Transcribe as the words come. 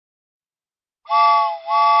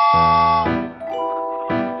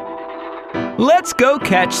Let's go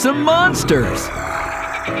catch some monsters.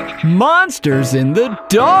 Monsters in the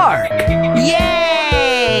dark.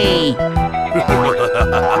 Yay!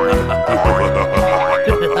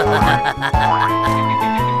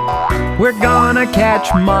 We're gonna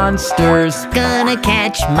catch monsters. Gonna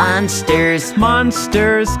catch monsters.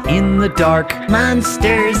 Monsters in the dark.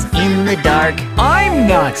 Monsters in the dark. I'm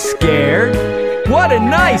not scared. What a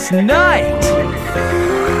nice night.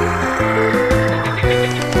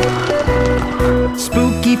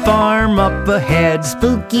 Spooky farm up ahead.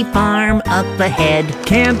 Spooky farm up ahead.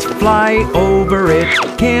 Can't fly over it.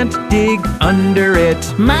 Can't dig under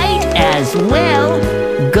it. Might as well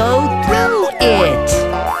go through it.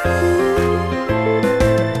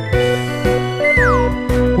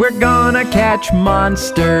 We're gonna catch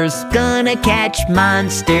monsters. Gonna catch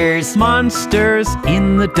monsters. Monsters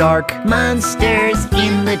in the dark. Monsters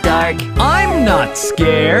in the dark. I'm not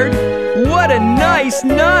scared. What a nice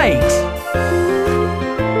night.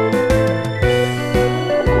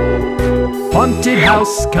 Haunted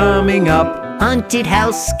house coming up. Haunted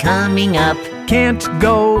house coming up. Can't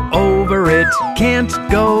go over it. Can't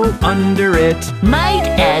go under it. Might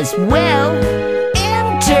as well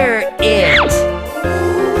enter it.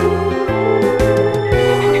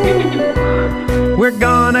 We're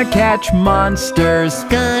gonna catch monsters.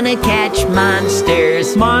 Gonna catch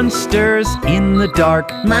monsters. Monsters in the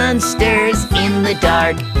dark. Monsters in the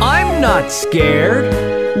dark. I'm not scared.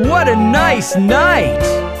 What a nice night.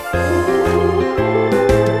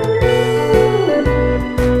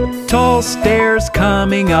 Tall stairs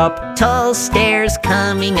coming up. Tall stairs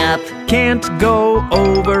coming up. Can't go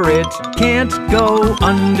over it. Can't go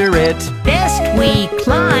under it. Best we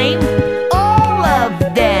climb all of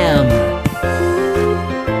them.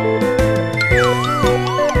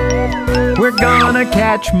 We're gonna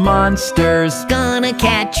catch monsters. Gonna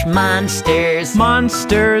catch monsters.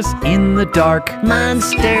 Monsters in the dark.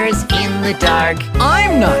 Monsters in the dark.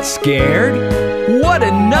 I'm not scared. What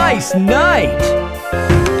a nice night.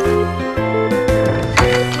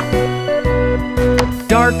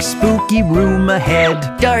 Dark spooky room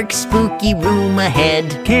ahead. Dark spooky room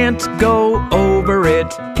ahead. Can't go over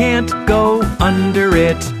it. Can't go under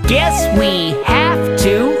it. Guess we have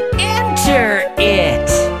to enter it.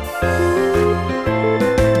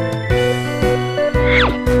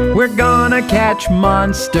 We're gonna catch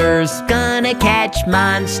monsters. Gonna catch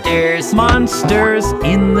monsters. Monsters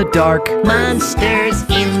in the dark. Monsters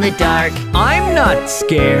in the dark. I'm not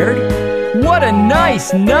scared. What a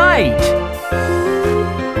nice night.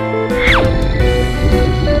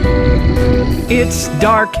 It's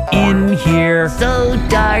dark in here. So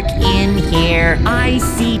dark in here. I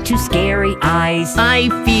see two scary eyes. I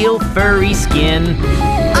feel furry skin.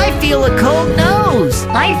 I feel a cold nose.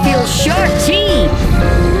 I feel sharp teeth.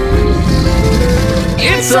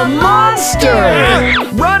 It's a monster!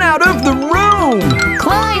 Run out of the room!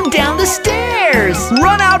 Climb down the stairs.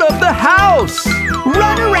 Run out of the house!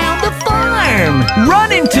 Run around the farm.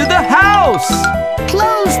 Run into the house!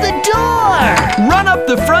 Close the door. Run up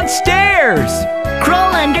the front stairs!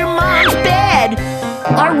 Crawl under Mom's bed.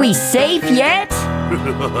 Are we safe yet?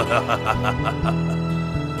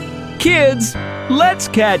 Kids, let's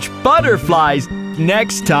catch butterflies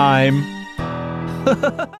next time.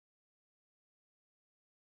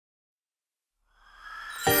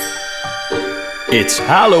 It's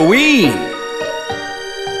Halloween!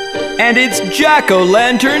 And it's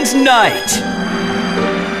Jack-o'-lantern's night!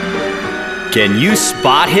 Can you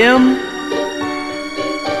spot him?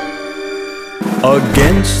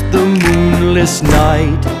 Against the moonless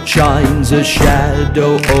night shines a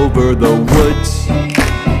shadow over the woods.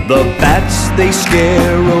 The bats, they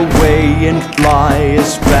scare away and fly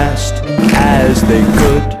as fast as they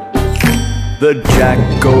could. The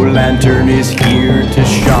Jack-o'-lantern is here to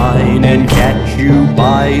shine and catch you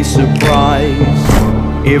by surprise.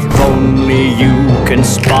 If only you can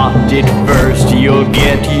spot it first, you'll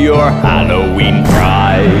get your Halloween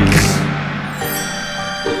prize.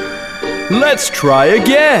 Let's try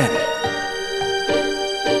again.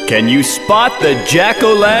 Can you spot the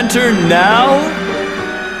Jack-o'-lantern now?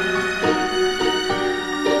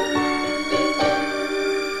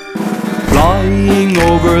 Flying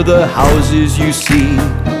over the houses you see,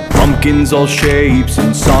 pumpkins all shapes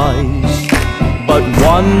and size. But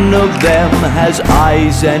one of them has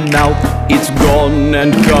eyes and mouth, it's gone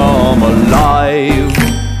and come alive.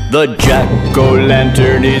 The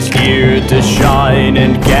Jack-o'-lantern is here to shine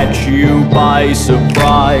and catch you by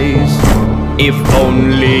surprise. If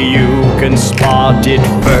only you can spot it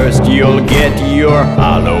first, you'll get your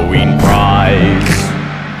Halloween prize.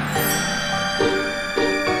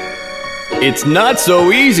 It's not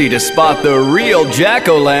so easy to spot the real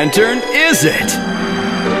jack-o'-lantern, is it?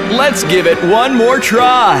 Let's give it one more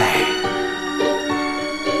try.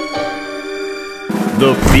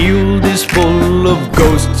 The field is full of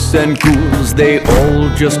ghosts and ghouls. They all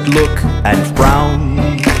just look and frown.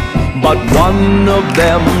 But one of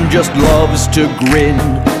them just loves to grin,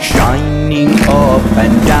 shining up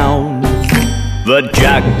and down. The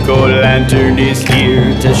jack-o'-lantern is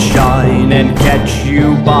here to shine and catch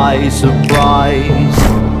you by surprise.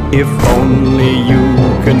 If only you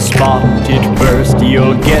can spot it first,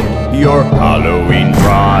 you'll get your Halloween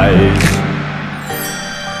prize.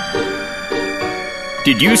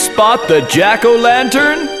 Did you spot the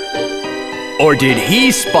jack-o'-lantern? Or did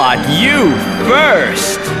he spot you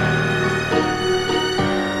first?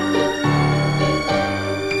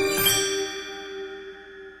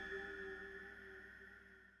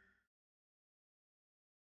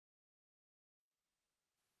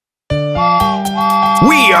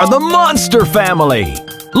 We are the monster family!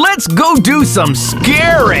 Let's go do some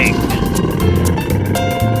scaring!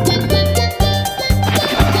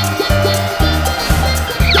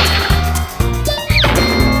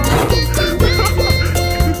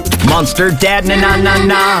 Monster dad na na na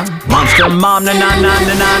na, monster mom na na na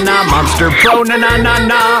na na na, monster bro na na na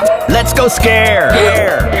na. Let's go scare!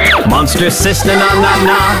 Monster sis na na na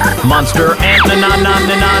na, monster aunt na na na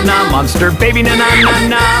na na na, monster baby na na na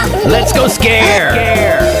na. Let's go scare!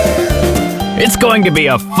 It's going to be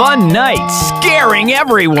a fun night scaring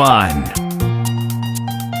everyone!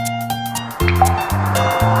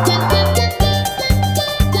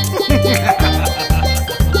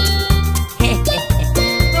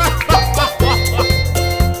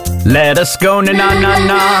 Let us go na na na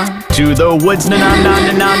na to the woods na na na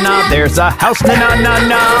na na na. There's a house na na na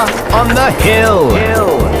na on the hill.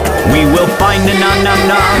 We will find na na na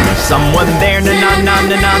na someone there na na na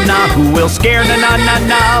na na na who will scare na na na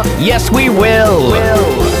na. Yes, we will.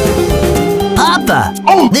 Papa,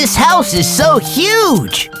 this house is so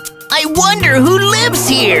huge. I wonder who lives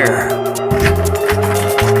here.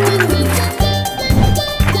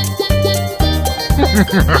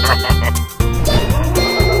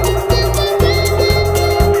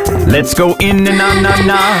 Let's go in na na na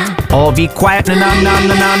na. All be quiet na na na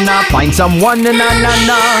na na na. Find someone na na na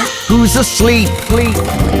na who's asleep.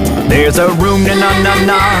 There's a room na na na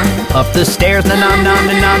na. Up the stairs na na na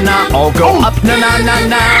na na na. All go up na na na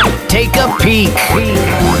na. Take a peek.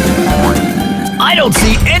 I don't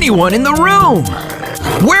see anyone in the room.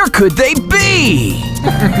 Where could they be?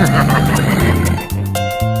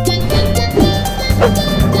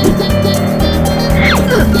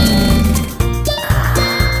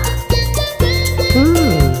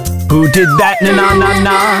 Who did that na na na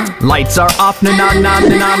na? Lights are off na na na na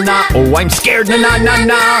na na. Oh, I'm scared na na na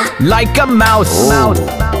na. Like a mouse.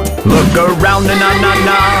 Look around na na na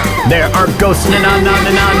na. There are ghosts na na na na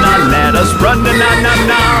na na. Let us run na na na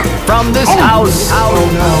na from this house.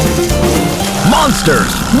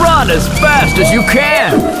 Monsters, run as fast as you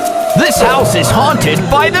can. This house is haunted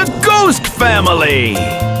by the ghost family.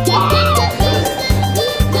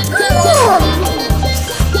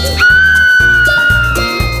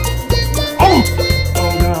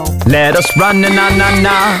 Let us run na na na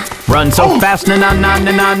na. Run so fast na na na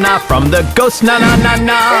na na na from the ghost na na na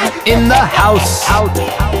na in the house.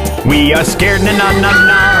 We are scared na na na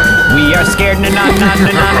na. We are scared na na na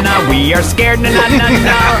na na na. We are scared na na na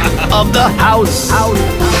na of the house.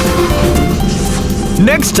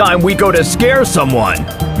 Next time we go to scare someone,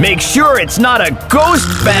 make sure it's not a ghost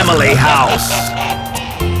family house.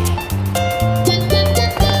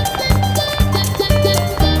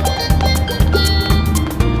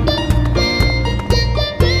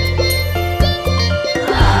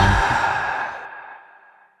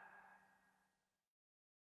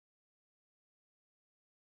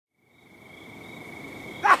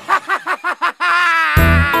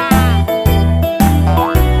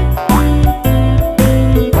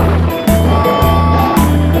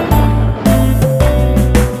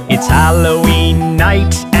 It's Halloween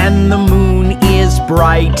night and the moon is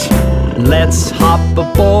bright. Let's hop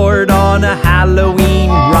aboard on a Halloween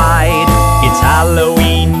ride. It's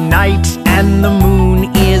Halloween night and the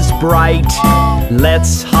moon is bright.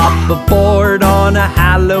 Let's hop aboard on a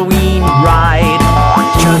Halloween ride.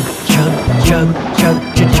 Chug, chug, chug, chug,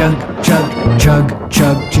 chug, chug, chug,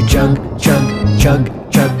 chug, chug, chug, chug, chug,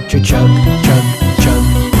 chug, chug, chug, chug.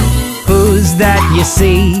 Who's that you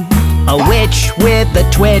see? A witch with a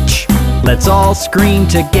twitch. Let's all scream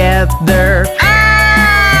together.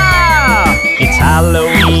 Ah! It's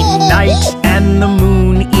Halloween night and the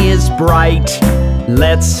moon is bright.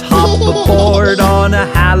 Let's hop aboard on a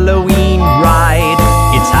Halloween ride.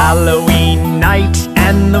 It's Halloween night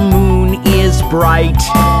and the moon is bright.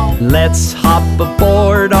 Let's hop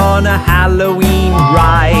aboard on a Halloween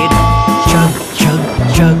ride. Chug, chug,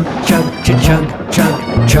 chug, chug, chug, chug,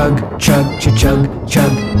 chug, chug, chug, chug,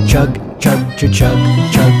 chug, chug, chug, chug,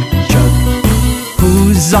 chug, chug.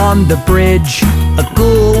 Who's on the bridge? A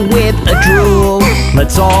ghoul with a drool.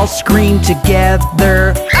 Let's all scream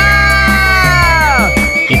together. Ah!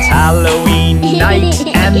 It's Halloween night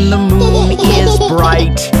and the moon is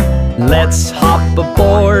bright. Let's hop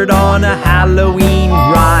aboard on a Halloween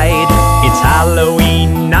ride. It's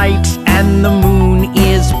Halloween night and the moon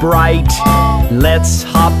is bright. Let's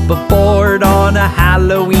hop aboard on a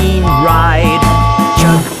Halloween ride.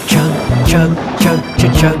 Chug, chug, chug, chug,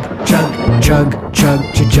 chug, chug, chug, chug,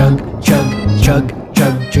 chug, chug, chug, chug, chug,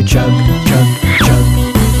 chug, chug, chug, chug.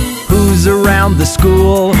 Who's around the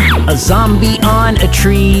school? A zombie on a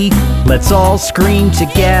tree. Let's all scream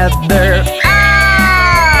together. Ah!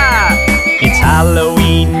 It's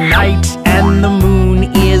Halloween night and the moon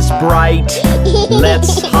is bright.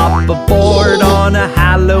 Let's hop aboard on a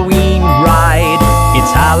Halloween ride.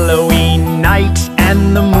 It's Halloween night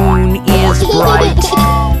and the moon is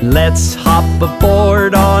bright. Let's hop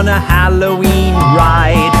aboard on a Halloween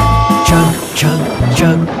ride. Chug, chug,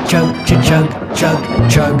 chug, chug, chug, chug,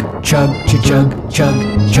 chug, chug, chug, chug,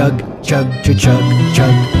 chug, chug, chug, chug,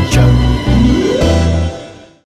 chug.